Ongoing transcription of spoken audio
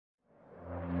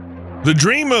The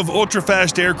dream of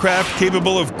ultra-fast aircraft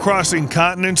capable of crossing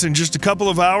continents in just a couple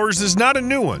of hours is not a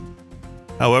new one.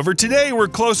 However, today we're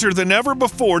closer than ever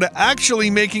before to actually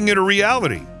making it a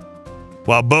reality.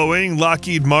 While Boeing,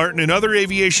 Lockheed Martin, and other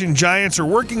aviation giants are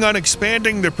working on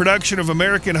expanding the production of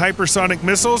American hypersonic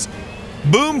missiles,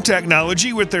 Boom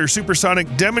Technology with their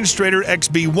supersonic demonstrator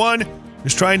XB-1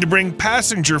 is trying to bring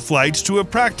passenger flights to a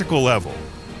practical level.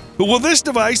 But will this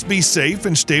device be safe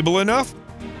and stable enough?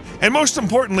 And most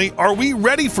importantly, are we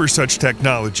ready for such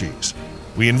technologies?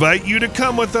 We invite you to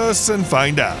come with us and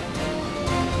find out.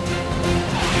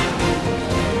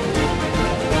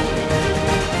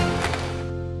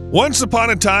 Once upon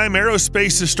a time,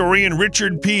 aerospace historian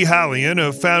Richard P. Hallion,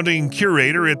 a founding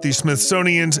curator at the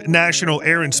Smithsonian's National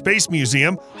Air and Space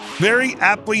Museum, very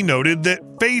aptly noted that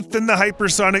faith in the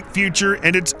hypersonic future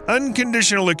and its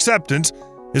unconditional acceptance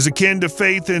is akin to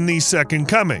faith in the second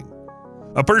coming.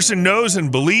 A person knows and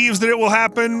believes that it will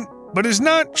happen, but is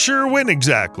not sure when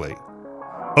exactly.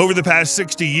 Over the past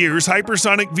 60 years,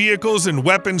 hypersonic vehicles and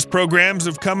weapons programs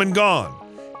have come and gone,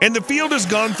 and the field has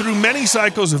gone through many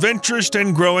cycles of interest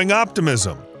and growing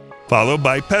optimism, followed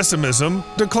by pessimism,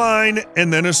 decline,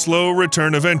 and then a slow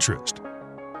return of interest.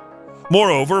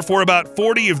 Moreover, for about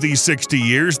 40 of these 60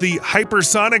 years, the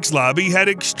hypersonics lobby had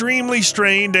extremely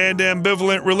strained and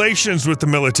ambivalent relations with the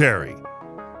military.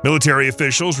 Military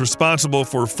officials responsible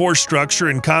for force structure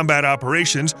and combat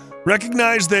operations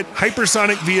recognized that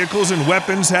hypersonic vehicles and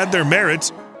weapons had their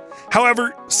merits.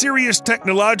 However, serious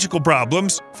technological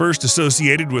problems, first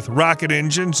associated with rocket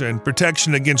engines and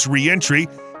protection against re-entry,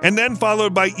 and then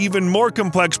followed by even more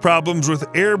complex problems with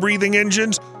air-breathing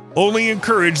engines, only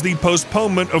encouraged the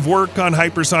postponement of work on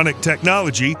hypersonic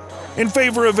technology in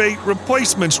favor of a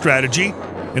replacement strategy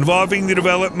involving the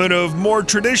development of more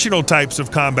traditional types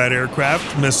of combat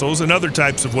aircraft, missiles, and other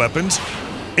types of weapons.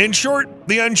 In short,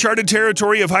 the uncharted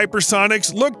territory of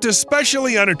hypersonics looked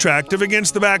especially unattractive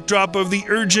against the backdrop of the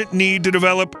urgent need to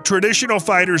develop traditional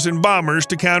fighters and bombers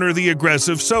to counter the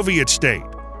aggressive Soviet state.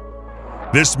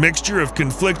 This mixture of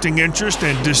conflicting interest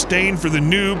and disdain for the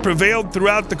new prevailed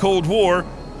throughout the Cold War,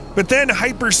 but then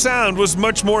hypersound was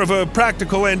much more of a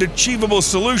practical and achievable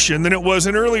solution than it was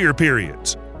in earlier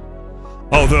periods.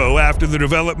 Although, after the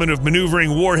development of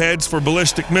maneuvering warheads for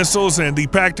ballistic missiles and the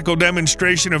practical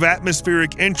demonstration of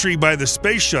atmospheric entry by the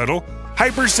space shuttle,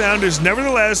 hypersound has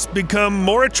nevertheless become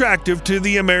more attractive to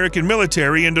the American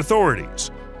military and authorities.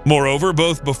 Moreover,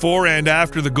 both before and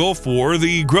after the Gulf War,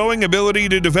 the growing ability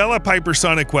to develop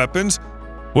hypersonic weapons,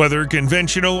 whether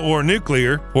conventional or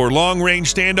nuclear, for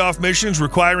long-range standoff missions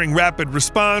requiring rapid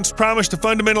response, promised to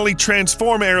fundamentally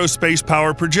transform aerospace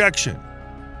power projection.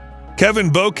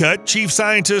 Kevin Bocut, chief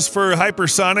scientist for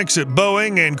hypersonics at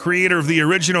Boeing and creator of the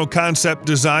original concept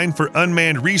design for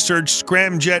unmanned research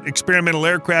scramjet experimental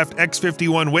aircraft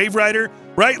X-51 Waverider,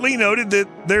 rightly noted that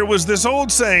there was this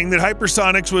old saying that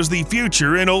hypersonics was the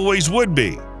future and always would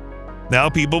be. Now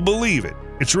people believe it.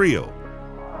 It's real.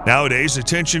 Nowadays,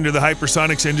 attention to the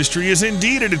hypersonics industry is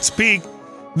indeed at its peak.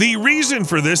 The reason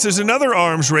for this is another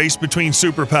arms race between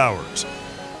superpowers.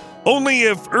 Only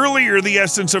if earlier the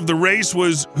essence of the race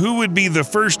was who would be the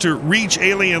first to reach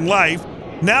alien life,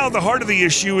 now the heart of the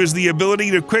issue is the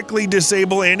ability to quickly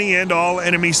disable any and all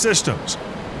enemy systems,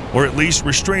 or at least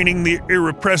restraining the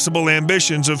irrepressible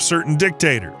ambitions of certain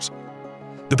dictators.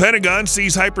 The Pentagon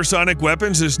sees hypersonic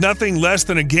weapons as nothing less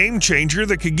than a game changer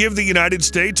that could give the United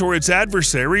States or its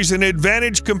adversaries an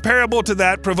advantage comparable to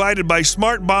that provided by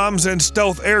smart bombs and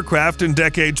stealth aircraft in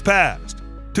decades past.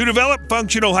 To develop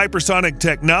functional hypersonic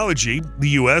technology, the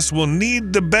U.S. will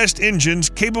need the best engines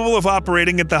capable of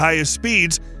operating at the highest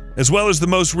speeds, as well as the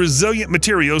most resilient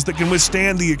materials that can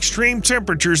withstand the extreme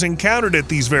temperatures encountered at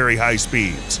these very high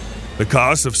speeds. The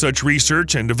costs of such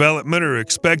research and development are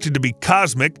expected to be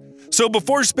cosmic, so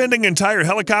before spending entire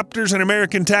helicopters and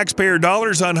American taxpayer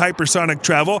dollars on hypersonic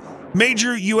travel,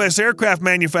 major U.S. aircraft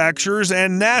manufacturers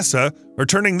and NASA are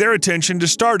turning their attention to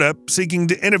startups seeking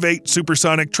to innovate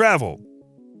supersonic travel.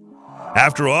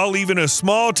 After all, even a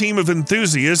small team of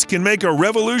enthusiasts can make a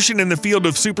revolution in the field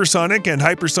of supersonic and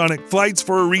hypersonic flights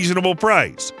for a reasonable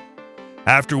price,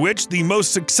 after which the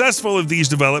most successful of these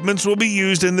developments will be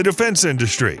used in the defense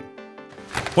industry.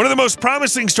 One of the most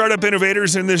promising startup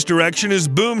innovators in this direction is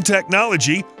Boom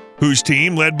Technology, whose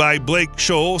team, led by Blake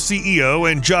Scholl, CEO,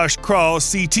 and Josh Kral,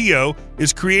 CTO,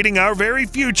 is creating our very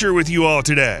future with you all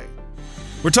today.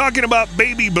 We're talking about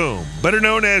Baby Boom, better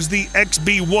known as the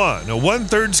XB-1, a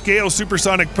 1/3 scale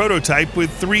supersonic prototype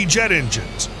with 3 jet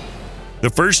engines. The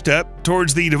first step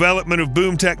towards the development of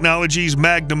Boom Technology's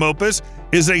magnum opus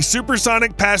is a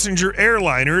supersonic passenger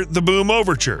airliner, the Boom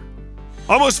Overture.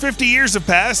 Almost 50 years have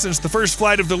passed since the first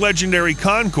flight of the legendary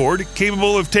Concorde,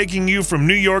 capable of taking you from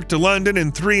New York to London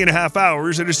in 3.5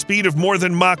 hours at a speed of more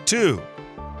than Mach 2.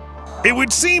 It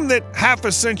would seem that half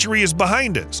a century is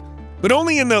behind us, but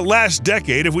only in the last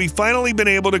decade have we finally been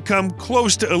able to come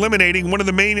close to eliminating one of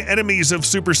the main enemies of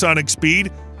supersonic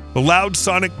speed, the loud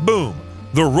sonic boom,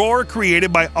 the roar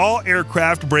created by all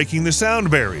aircraft breaking the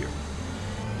sound barrier.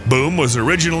 Boom was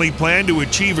originally planned to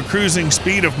achieve a cruising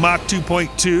speed of Mach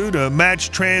 2.2 to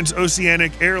match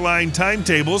transoceanic airline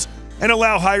timetables and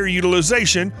allow higher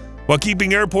utilization, while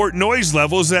keeping airport noise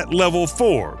levels at level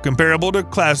 4, comparable to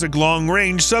classic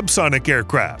long-range subsonic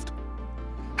aircraft.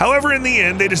 However, in the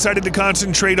end, they decided to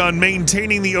concentrate on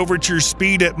maintaining the Overture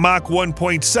speed at Mach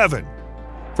 1.7.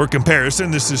 For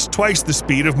comparison, this is twice the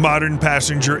speed of modern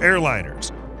passenger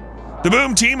airliners. The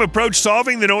Boom team approached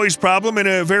solving the noise problem in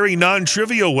a very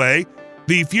non-trivial way.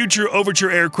 The future Overture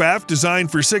aircraft,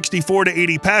 designed for 64 to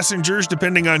 80 passengers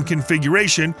depending on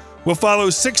configuration, will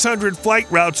follow 600 flight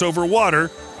routes over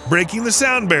water, breaking the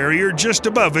sound barrier just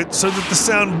above it so that the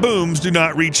sound booms do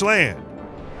not reach land.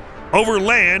 Over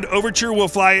land, Overture will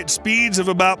fly at speeds of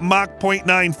about Mach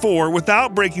 0.94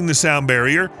 without breaking the sound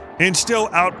barrier and still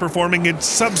outperforming its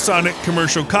subsonic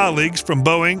commercial colleagues from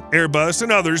Boeing, Airbus,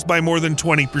 and others by more than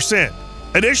 20%.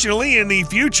 Additionally, in the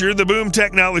future, the Boom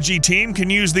technology team can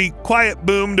use the Quiet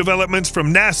Boom developments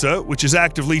from NASA, which is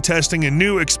actively testing a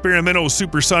new experimental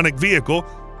supersonic vehicle,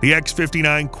 the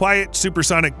X-59 Quiet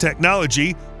Supersonic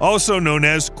Technology, also known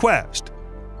as Quest.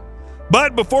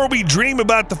 But before we dream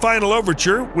about the final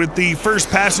Overture, with the first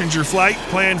passenger flight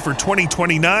planned for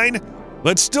 2029,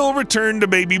 let's still return to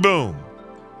Baby Boom.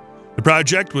 The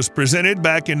project was presented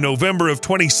back in November of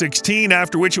 2016,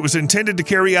 after which it was intended to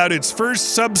carry out its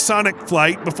first subsonic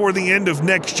flight before the end of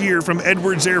next year from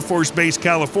Edwards Air Force Base,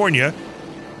 California.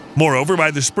 Moreover, by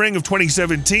the spring of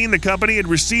 2017, the company had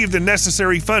received the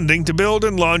necessary funding to build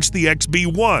and launch the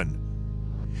XB-1.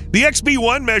 The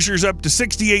XB-1 measures up to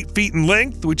 68 feet in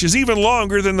length, which is even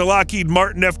longer than the Lockheed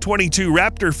Martin F-22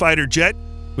 Raptor fighter jet,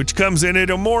 which comes in at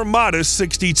a more modest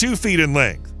 62 feet in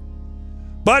length.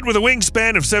 But with a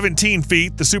wingspan of 17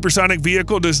 feet, the supersonic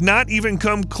vehicle does not even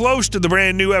come close to the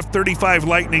brand new F-35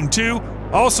 Lightning II,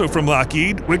 also from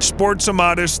Lockheed, which sports a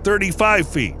modest 35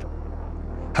 feet.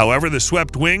 However, the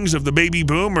swept wings of the Baby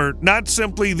Boom are not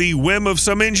simply the whim of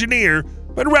some engineer,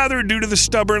 but rather due to the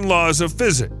stubborn laws of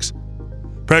physics.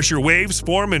 Pressure waves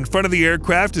form in front of the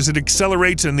aircraft as it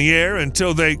accelerates in the air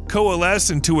until they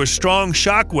coalesce into a strong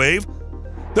shock wave.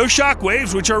 Those shock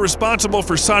waves, which are responsible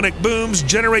for sonic booms,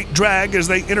 generate drag as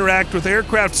they interact with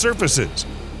aircraft surfaces.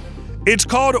 It's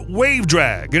called wave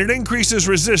drag, and it increases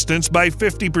resistance by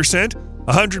 50%,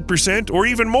 100%, or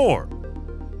even more.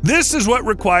 This is what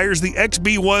requires the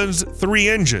XB-1's 3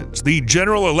 engines, the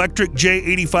General Electric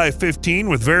J8515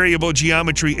 with variable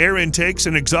geometry air intakes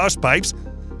and exhaust pipes,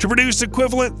 to produce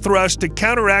equivalent thrust to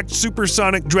counteract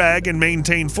supersonic drag and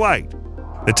maintain flight.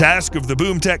 The task of the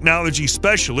Boom technology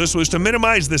specialist was to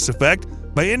minimize this effect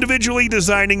by individually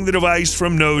designing the device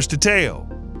from nose to tail.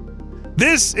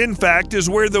 This, in fact, is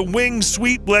where the wing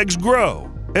sweep legs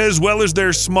grow, as well as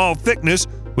their small thickness,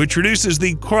 which reduces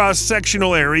the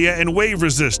cross-sectional area and wave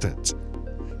resistance.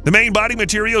 The main body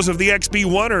materials of the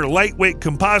XB-1 are lightweight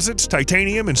composites,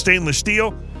 titanium, and stainless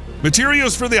steel.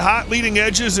 Materials for the hot leading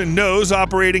edges and nose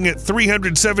operating at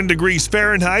 307 degrees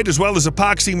Fahrenheit, as well as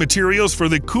epoxy materials for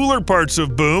the cooler parts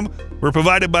of Boom, were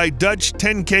provided by Dutch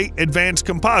 10K Advanced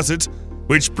Composites,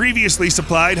 which previously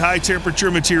supplied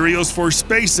high-temperature materials for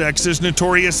SpaceX's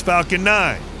notorious Falcon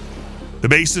 9. The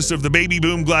basis of the Baby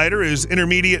Boom glider is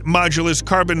intermediate modulus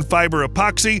carbon fiber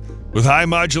epoxy, with high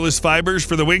modulus fibers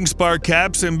for the wing spar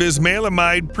caps and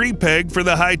bismaleimide pre-peg for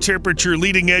the high-temperature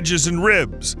leading edges and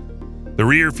ribs. The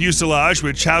rear fuselage,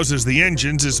 which houses the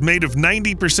engines, is made of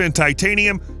 90%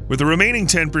 titanium, with the remaining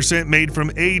 10% made from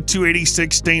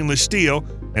A286 stainless steel,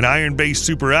 an iron-based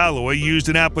superalloy used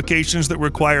in applications that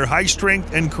require high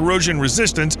strength and corrosion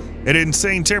resistance at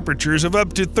insane temperatures of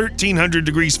up to 1300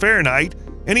 degrees Fahrenheit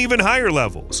and even higher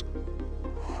levels.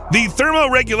 The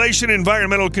thermoregulation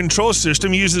environmental control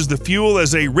system uses the fuel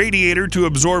as a radiator to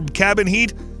absorb cabin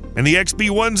heat, and the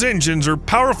XB-1's engines are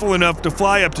powerful enough to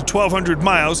fly up to 1,200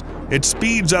 miles at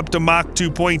speeds up to Mach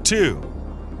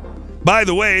 2.2. By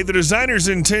the way, the designers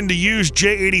intend to use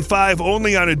J85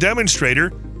 only on a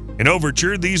demonstrator. In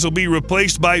Overture, these will be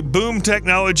replaced by Boom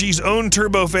Technology's own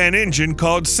turbofan engine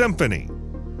called Symphony.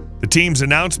 The team's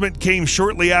announcement came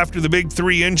shortly after the big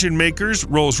 3 engine makers,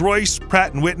 Rolls-Royce,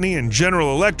 Pratt & Whitney, and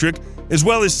General Electric, as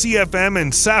well as CFM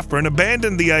and Safran,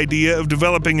 abandoned the idea of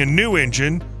developing a new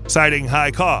engine, citing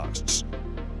high costs.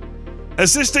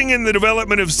 Assisting in the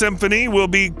development of Symphony will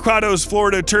be Kratos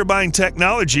Florida Turbine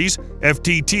Technologies,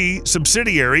 FTT,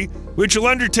 subsidiary, which will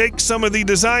undertake some of the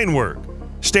design work.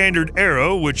 Standard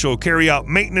Aero, which will carry out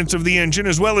maintenance of the engine,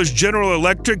 as well as General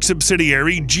Electric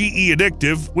subsidiary GE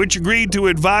Additive, which agreed to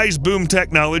advise Boom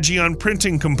Technology on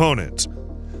printing components.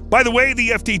 By the way,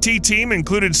 the FTT team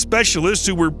included specialists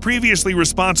who were previously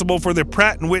responsible for the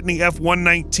Pratt & Whitney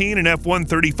F-119 and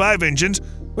F-135 engines,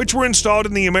 which were installed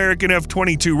in the American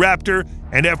F-22 Raptor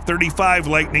and F-35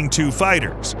 Lightning II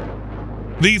fighters.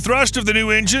 The thrust of the new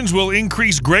engines will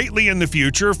increase greatly in the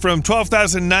future, from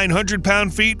 12,900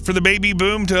 pound-feet for the Baby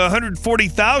Boom to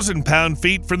 140,000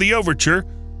 pound-feet for the Overture,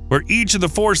 where each of the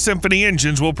 4 Symphony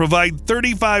engines will provide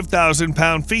 35,000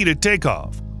 pound-feet at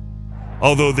takeoff.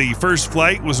 Although the first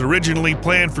flight was originally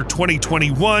planned for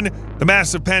 2021, the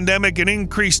massive pandemic and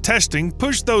increased testing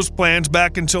pushed those plans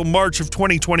back until March of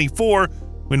 2024,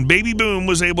 when Baby Boom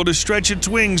was able to stretch its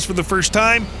wings for the first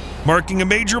time, marking a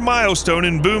major milestone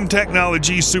in Boom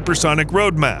Technology's Supersonic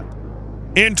roadmap.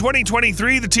 In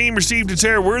 2023, the team received its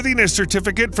airworthiness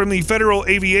certificate from the Federal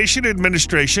Aviation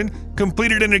Administration,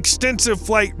 completed an extensive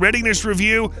flight readiness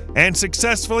review, and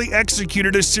successfully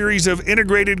executed a series of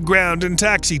integrated ground and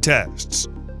taxi tests.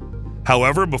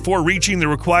 However, before reaching the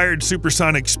required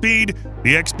supersonic speed,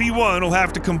 the XB-1 will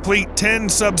have to complete 10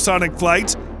 subsonic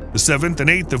flights, the 7th and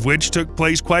 8th of which took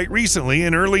place quite recently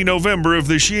in early November of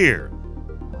this year.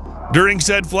 During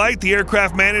said flight, the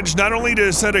aircraft managed not only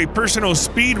to set a personal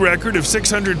speed record of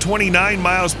 629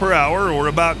 miles per hour, or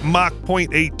about Mach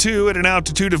 0.82 at an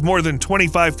altitude of more than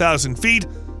 25,000 feet,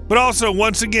 but also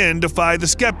once again defy the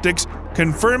skeptics,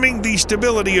 confirming the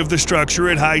stability of the structure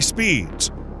at high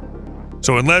speeds.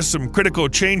 So unless some critical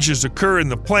changes occur in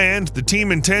the plans, the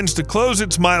team intends to close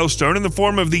its milestone in the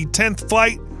form of the 10th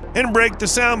flight and break the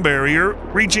sound barrier,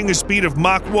 reaching a speed of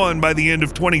Mach 1 by the end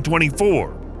of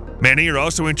 2024. Many are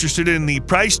also interested in the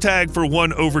price tag for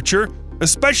one Overture,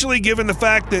 especially given the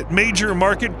fact that major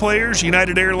market players,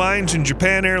 United Airlines and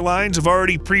Japan Airlines, have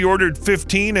already pre-ordered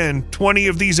 15 and 20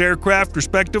 of these aircraft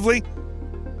respectively.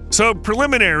 So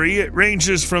preliminary, it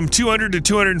ranges from $200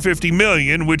 to $250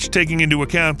 million, which, taking into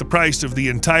account the price of the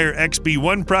entire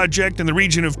XB-1 project in the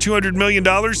region of $200 million,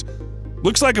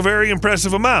 looks like a very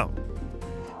impressive amount.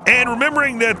 And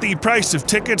remembering that the price of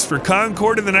tickets for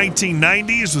Concorde in the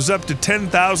 1990s was up to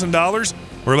 $10,000,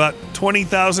 or about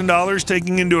 $20,000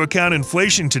 taking into account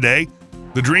inflation today,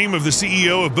 the dream of the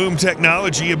CEO of Boom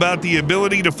Technology about the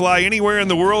ability to fly anywhere in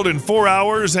the world in 4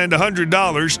 hours and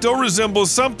 $100 still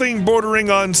resembles something bordering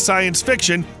on science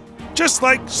fiction, just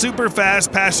like super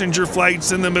fast passenger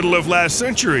flights in the middle of last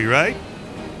century, right?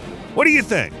 What do you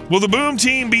think? Will the Boom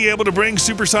team be able to bring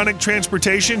supersonic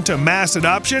transportation to mass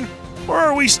adoption? Or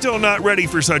are we still not ready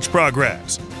for such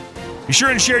progress? Be sure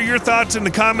and share your thoughts in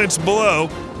the comments below.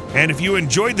 And if you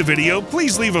enjoyed the video,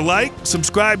 please leave a like,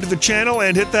 subscribe to the channel,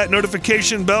 and hit that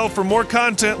notification bell for more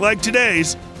content like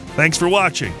today's. Thanks for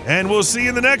watching, and we'll see you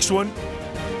in the next one.